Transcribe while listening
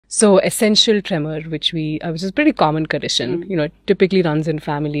So essential tremor, which is a pretty common condition, it typically runs in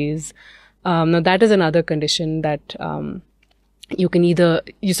families. Now that is another condition that,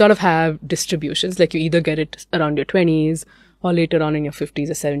 you sort of have distributions, like you either get it around your 20s or later on in your 50s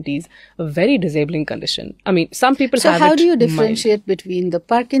or 70s, a very disabling condition. I mean, some people have it. So how do you differentiate between the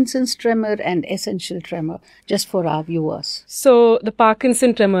Parkinson's tremor and essential tremor, just for our viewers? So the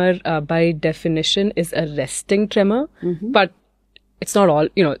Parkinson tremor, by definition, is a resting tremor, but it's not all,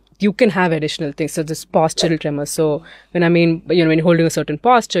 you can have additional things. So this postural tremor. So when when you're holding a certain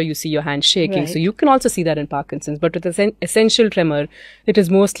posture, you see your hand shaking. Right. So you can also see that in Parkinson's. But with essential tremor, it is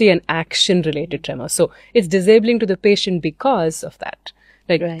mostly an action-related tremor. So it's disabling to the patient because of that.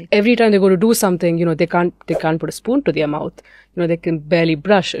 Like every time they go to do something, they can't put a spoon to their mouth. They can barely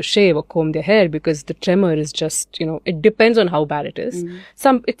brush or shave or comb their hair because the tremor is just, it depends on how bad it is.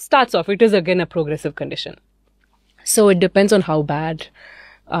 It starts off, it is again a progressive condition. So it depends on how bad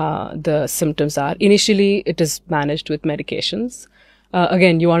the symptoms are. Initially, it is managed with medications.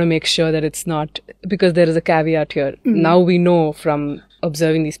 Again, you want to make sure that it's not, because there is a caveat here. Now we know from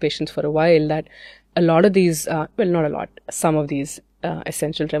observing these patients for a while that a lot of these, not a lot, some of these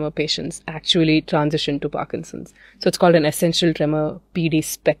essential tremor patients actually transition to Parkinson's. So it's called an essential tremor PD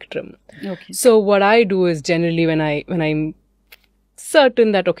spectrum. Okay. So what I do is generally when I'm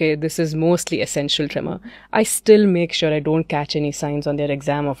certain that, okay, this is mostly essential tremor, I still make sure I don't catch any signs on their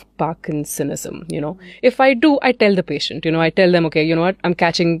exam of Parkinsonism, If I do, I tell the patient, I tell them, okay, you know what, I'm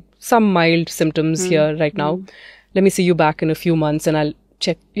catching some mild symptoms here right now. Let me see you back in a few months and I'll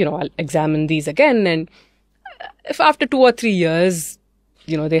check, I'll examine these again. And if after 2 or 3 years,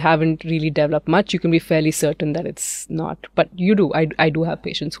 they haven't really developed much, you can be fairly certain that it's not. But I do have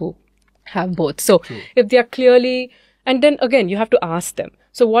patients who have both. So if they are clearly, and then again, you have to ask them.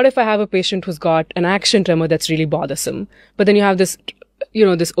 So what if I have a patient who's got an action tremor that's really bothersome, but then you have this,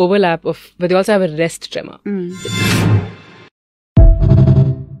 this overlap of, but they also have a rest tremor.